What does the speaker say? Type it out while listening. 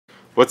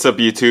What's up,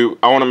 YouTube?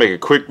 I want to make a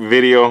quick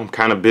video. I'm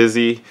kind of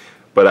busy,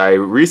 but I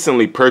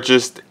recently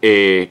purchased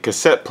a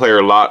cassette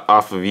player lot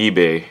off of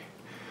eBay.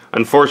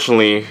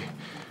 Unfortunately,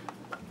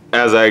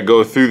 as I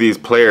go through these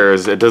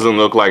players, it doesn't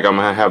look like I'm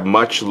gonna have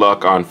much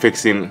luck on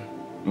fixing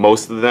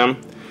most of them,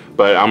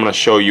 but I'm gonna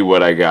show you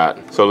what I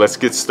got. So let's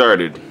get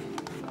started.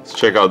 Let's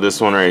check out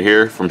this one right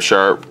here from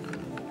Sharp.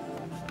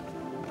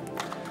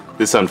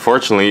 This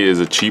unfortunately is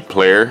a cheap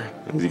player.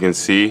 As you can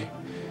see,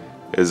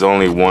 there's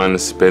only one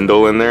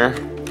spindle in there.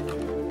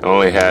 It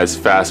only has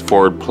fast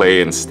forward,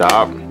 play, and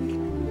stop.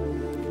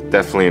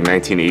 Definitely a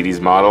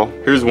 1980s model.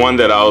 Here's one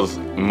that I was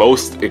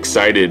most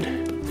excited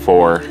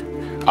for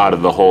out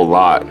of the whole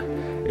lot.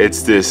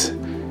 It's this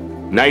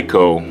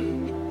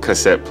Nyko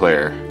cassette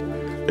player.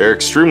 They're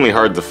extremely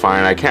hard to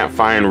find. I can't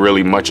find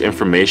really much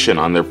information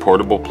on their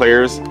portable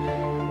players.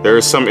 There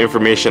is some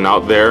information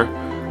out there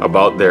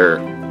about their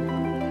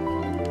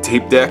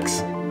tape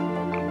decks,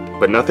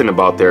 but nothing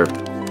about their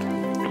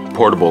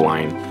portable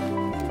line.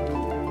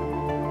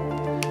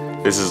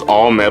 This is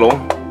all metal.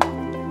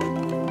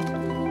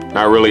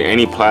 Not really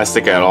any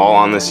plastic at all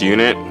on this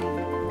unit.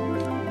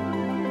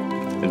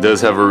 It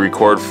does have a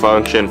record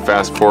function,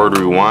 fast forward,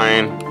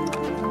 rewind.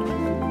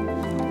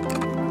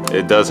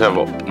 It does have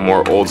a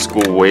more old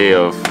school way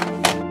of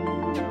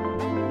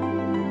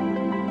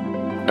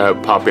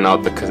popping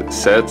out the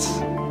cassettes.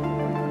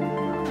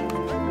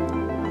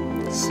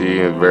 See,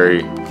 it's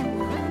very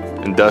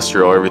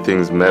industrial,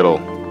 everything's metal.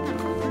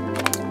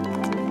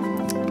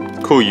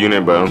 Cool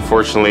unit, but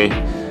unfortunately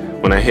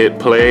when I hit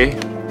play,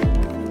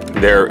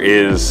 there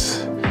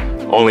is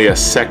only a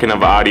second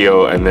of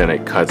audio and then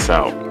it cuts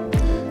out.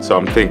 So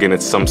I'm thinking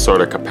it's some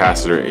sort of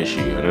capacitor issue.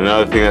 And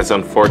another thing that's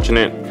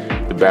unfortunate,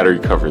 the battery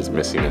cover is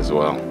missing as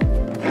well.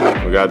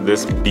 We got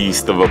this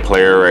beast of a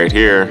player right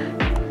here,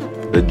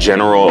 the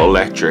General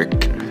Electric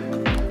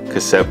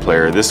cassette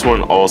player. This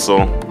one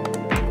also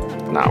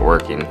not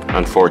working,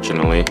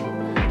 unfortunately.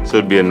 So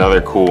it'd be another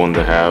cool one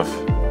to have.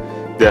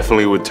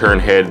 Definitely would turn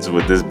heads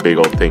with this big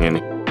old thing in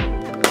it.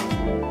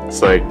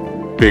 It's like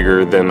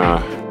bigger than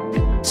a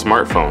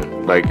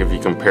smartphone. Like if you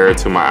compare it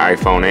to my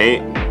iPhone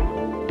 8,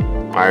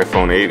 my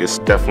iPhone 8 is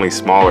definitely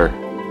smaller.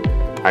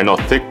 I know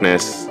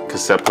thickness,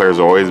 cassette players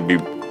will always be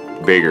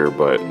bigger,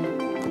 but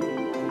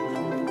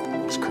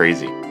it's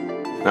crazy.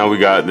 Now we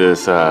got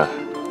this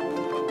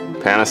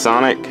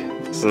Panasonic.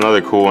 This is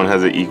another cool one,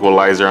 has an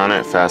equalizer on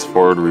it, fast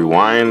forward,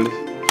 rewind.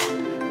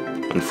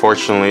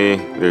 Unfortunately,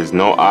 there's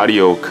no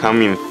audio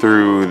coming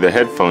through the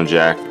headphone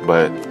jack,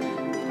 but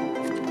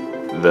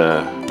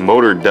the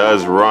motor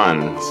does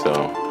run,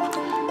 so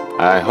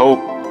I hope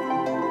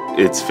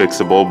it's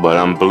fixable, but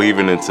I'm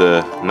believing it's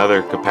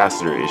another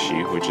capacitor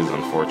issue, which is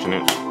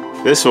unfortunate.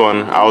 This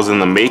one I was in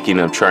the making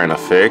of trying to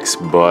fix,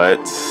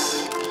 but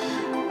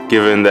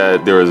given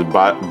that there was a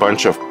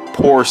bunch of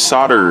poor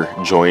solder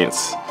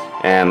joints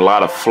and a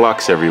lot of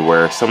flux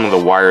everywhere, some of the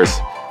wires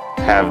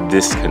have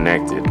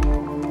disconnected.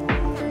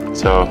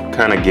 So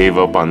kind of gave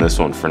up on this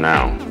one for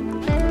now.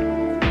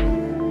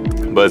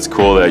 But it's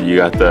cool that you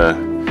got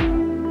the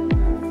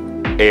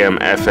AM,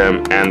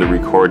 FM, and the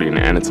recording,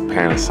 and it's a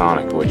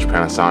Panasonic, which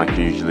Panasonic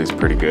usually is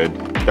pretty good.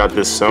 Got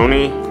this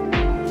Sony.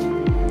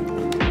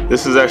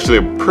 This is actually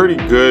a pretty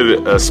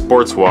good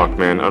sports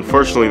Walkman.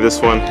 Unfortunately, this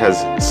one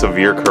has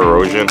severe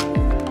corrosion.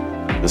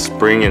 The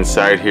spring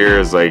inside here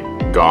is like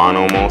gone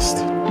almost.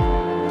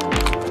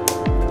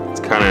 It's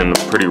kind of in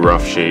a pretty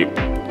rough shape.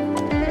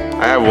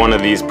 I have one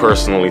of these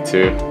personally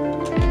too.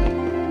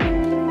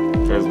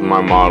 Here's my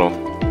model.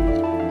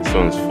 This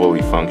one's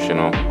fully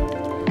functional.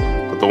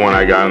 The one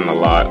I got in the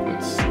lot,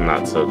 it's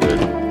not so good.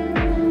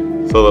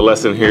 So the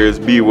lesson here is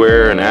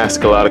beware and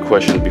ask a lot of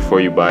questions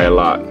before you buy a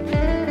lot.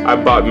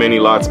 I've bought many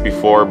lots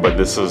before, but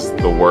this is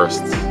the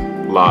worst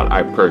lot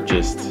I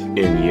purchased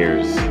in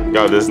years.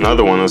 Got this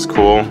another one that's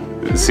cool.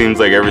 It seems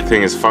like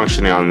everything is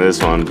functioning on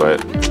this one, but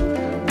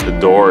the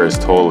door is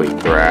totally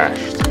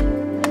thrashed,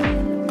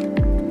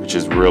 which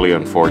is really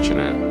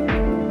unfortunate.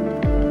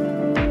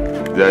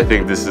 I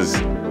think this is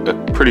a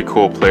pretty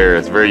cool player.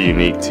 It's very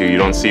unique too. You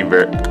don't see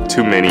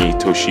too many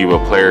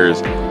Toshiba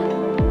players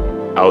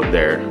out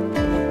there,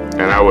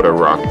 and I would have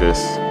rocked this.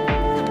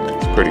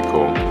 It's pretty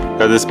cool.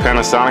 Got this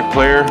Panasonic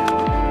player.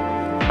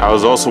 I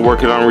was also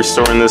working on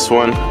restoring this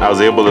one. I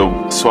was able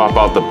to swap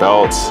out the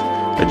belts,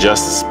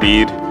 adjust the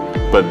speed,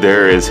 but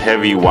there is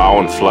heavy wow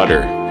and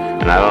flutter,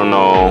 and I don't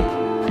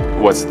know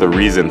what's the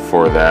reason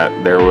for that.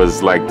 There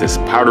was like this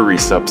powdery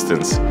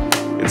substance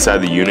inside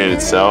the unit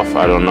itself.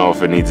 I don't know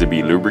if it needs to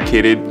be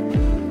lubricated.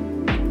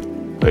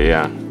 But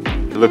yeah,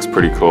 it looks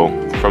pretty cool.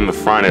 From the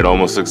front, it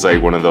almost looks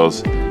like one of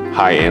those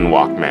high-end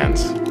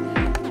Walkmans.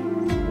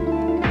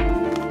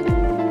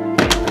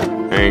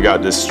 And you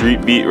got this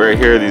Street Beat right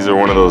here. These are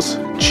one of those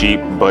cheap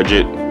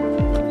budget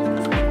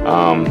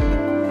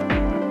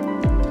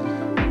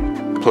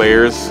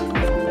players.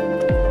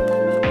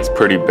 It's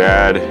pretty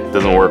bad. It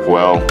doesn't work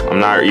well. I'm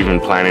not even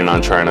planning on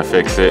trying to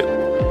fix it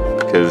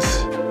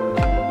because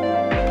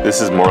this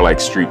is more like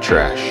street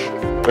trash.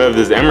 We have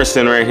this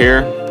Emerson right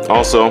here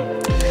also.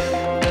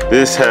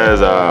 This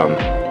has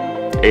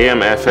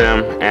AM,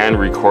 FM, and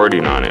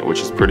recording on it,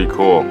 which is pretty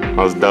cool.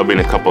 I was dubbing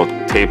a couple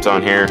tapes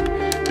on here.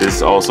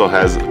 This also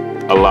has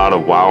a lot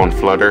of wow and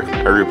flutter.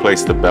 I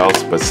replaced the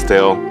belts, but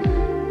still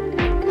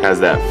has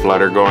that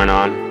flutter going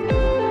on.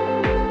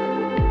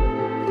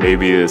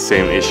 Maybe the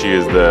same issue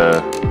as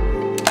the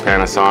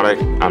Panasonic,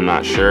 I'm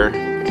not sure.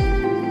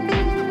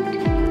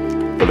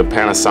 But the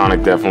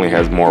Panasonic definitely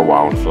has more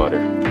wow and flutter.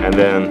 And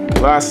then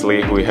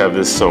lastly, we have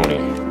this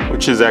Sony,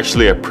 which is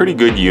actually a pretty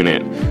good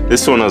unit.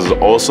 This one is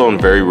also in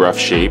very rough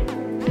shape.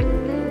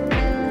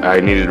 I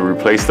needed to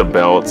replace the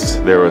belts.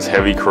 There was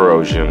heavy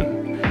corrosion.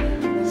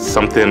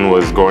 Something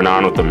was going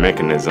on with the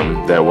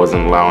mechanism that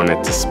wasn't allowing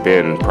it to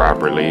spin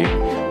properly.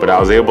 But I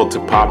was able to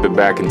pop it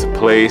back into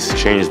place,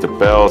 change the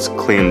belts,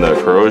 clean the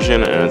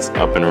corrosion, and it's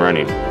up and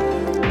running.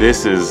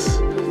 This is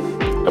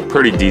a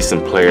pretty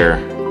decent player.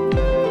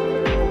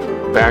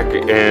 Back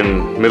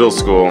in middle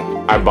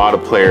school, I bought a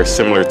player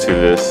similar to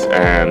this,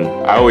 and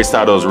I always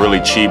thought it was really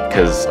cheap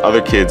because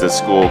other kids at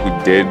school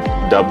who did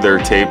dub their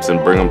tapes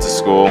and bring them to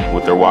school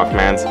with their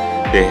Walkmans,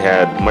 they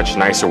had much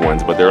nicer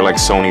ones, but they're like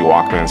Sony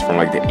Walkmans from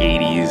like the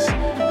 80s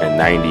and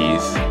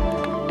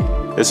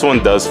 90s. This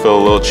one does feel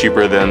a little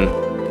cheaper than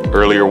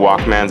earlier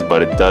Walkmans,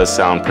 but it does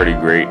sound pretty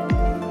great.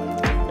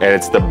 And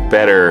it's the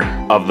better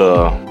of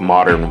the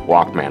modern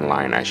Walkman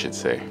line, I should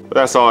say. But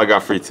that's all I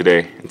got for you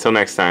today. Until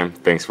next time,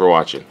 thanks for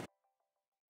watching.